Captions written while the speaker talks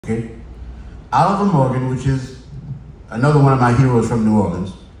Okay, Oliver Morgan, which is another one of my heroes from New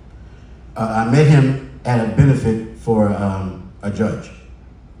Orleans. I met him at a benefit for a judge,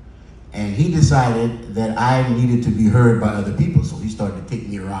 and he decided that I needed to be heard by other people, so he started to take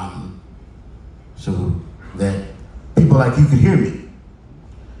me around so that people like you could hear me.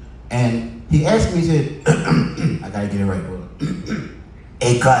 And he asked me, he said, I gotta get it right, bro.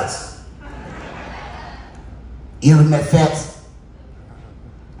 Hey, Cuts, you ever met Fats?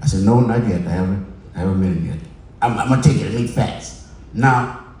 I said, no, not yet. I haven't met him yet. I'm gonna take you to meet Fats.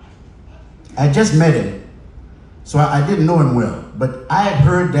 Now, I just met him, so I didn't know him well, but I had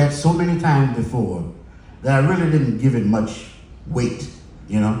heard that so many times before that I really didn't give it much weight,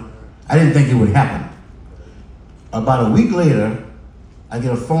 you know? I didn't think it would happen. About a week later, I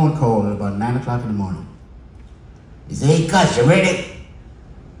get a phone call at about 9 o'clock in the morning. He said, hey, Cuts, you ready? I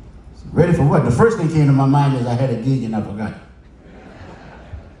said, ready for what? The first thing came to my mind is I had a gig and I forgot.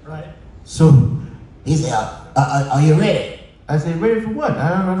 Right. So he said, are you ready? I said, ready for what?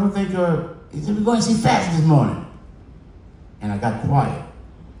 I don't think, he said, we're going to see Fats this morning. And I got quiet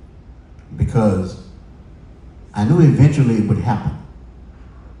because I knew eventually it would happen,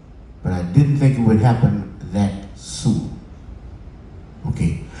 but I didn't think it would happen that soon.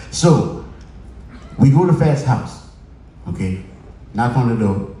 Okay, so we go to Fats' house, okay, knock on the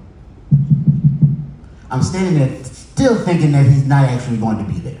door. I'm standing there still thinking that he's not actually going to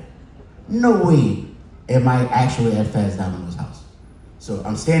be there. No way am I actually at Fats Domino's house. So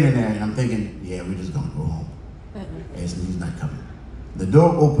I'm standing there and I'm thinking, yeah, we're just gonna go home. And so he's not coming. The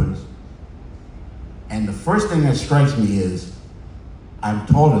door opens, and the first thing that strikes me is I'm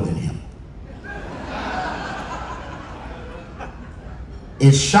taller than him.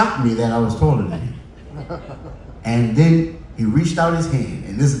 It shocked me that I was taller than him. And then he reached out his hand,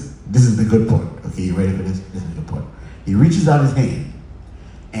 and this is the good part. Okay, you ready for this? This is the good part. He reaches out his hand,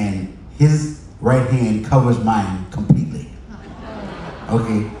 and his right hand covers mine completely.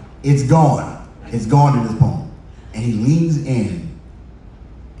 Okay, it's gone. It's gone in his palm. And he leans in,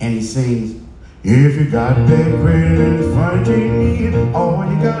 and he sings, if you got that credit fund you need, all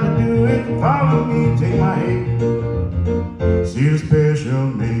you gotta do is follow me, take my hand, see the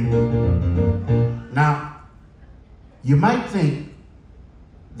special name. Now, you might think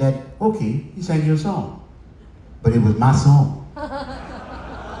that, okay, he sang your song, but it was my song.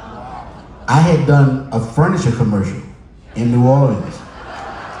 I had done a furniture commercial in New Orleans.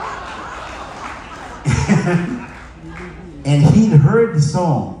 And he'd heard the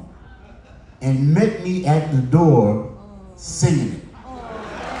song and met me at the door singing it.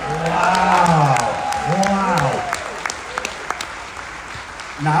 Wow. Wow.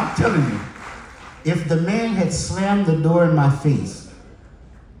 Now I'm telling you, if the man had slammed the door in my face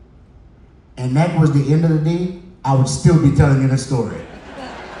and that was the end of the day, I would still be telling you the story.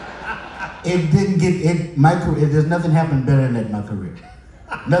 It didn't get, there's nothing happened better than that in my career.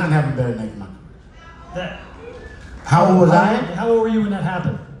 Nothing happened better than that in my career. How old was I? How old were you when that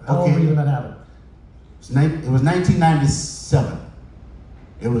happened? How old were you when that happened? It was 1997.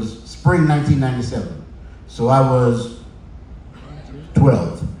 It was spring 1997. So I was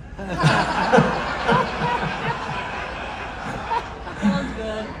 12. Sounds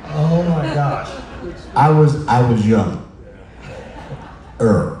good. Oh my gosh. I was young.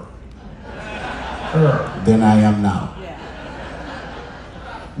 Than I am now. Yeah.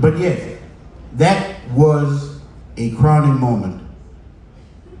 But yes, that was a crowning moment.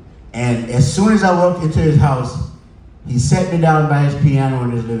 And as soon as I walked into his house, he sat me down by his piano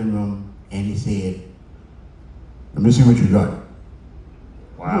in his living room and he said, let me see what you got.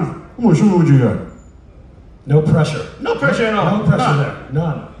 Wow. Come on, show me what you got. No pressure. No pressure at all. No pressure there.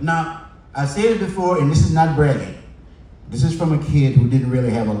 None. Now, I said it before, and this is not bragging. This is from a kid who didn't really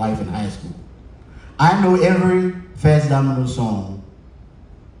have a life in high school. I know every Fats Domino song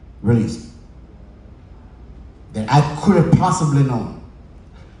released that I could have possibly known.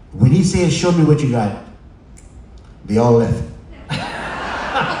 When he said, show me what you got, they all left.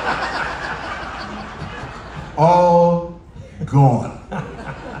 All gone.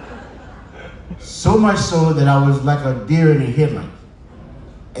 So much so that I was like a deer in a headlight.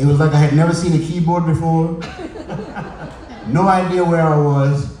 It was like I had never seen a keyboard before. No idea where I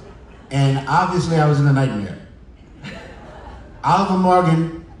was. And obviously I was in a nightmare. Oliver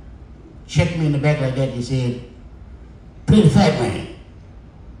Morgan checked me in the back like that and he said, play the Fat Man.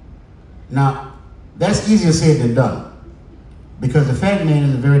 Now, that's easier said than done, because the Fat Man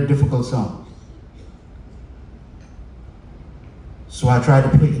is a very difficult song. So I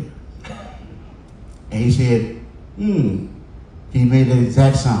tried to play it. And he said, he made the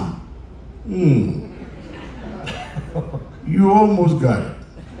exact sound. You almost got it.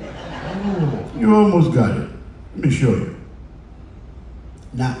 You almost got it. Let me show you.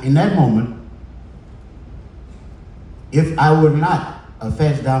 Now, in that moment, if I were not a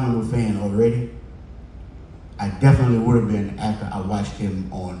Fats Domino fan already, I definitely would have been after I watched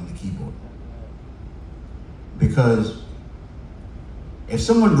him on the keyboard. Because if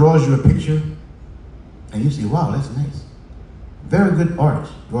someone draws you a picture and you say, wow, that's nice. Very good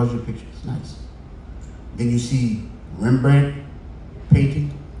artist draws you a picture, it's nice. Then you see Rembrandt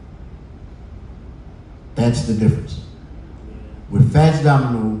painting, that's the difference. With Fats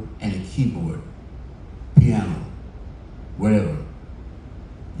Domino and a keyboard, piano, whatever,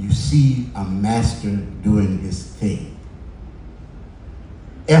 you see a master doing his thing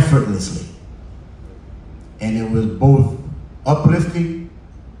effortlessly. And it was both uplifting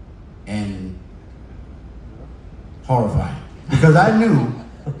and horrifying. Because I knew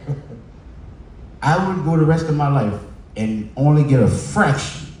I would go the rest of my life and only get a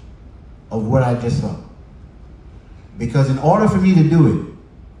fraction of what I just saw. Because in order for me to do it,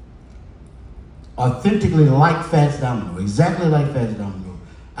 authentically like Fats Domino, exactly like Fats Domino,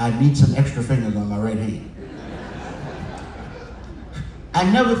 I need some extra fingers on my right hand. I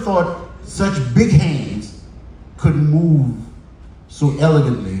never thought such big hands could move so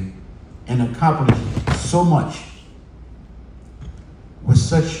elegantly and accomplish so much with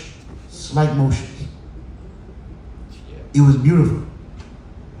such slight motions. It was beautiful.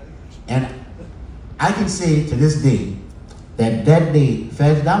 And I can say to this day that that day,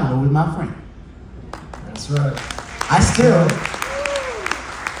 Fats Domino was my friend. That's right. I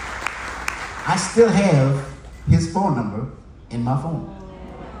still have his phone number in my phone.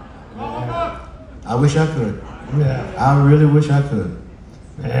 Yeah. I wish I could. Yeah. I really wish I could.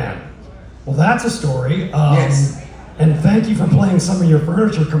 Man. Well, that's a story. Yes. And thank you for playing some of your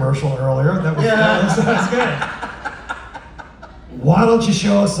furniture commercial earlier. That was good. Why don't you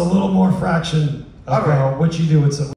show us a little more fraction of what you do with some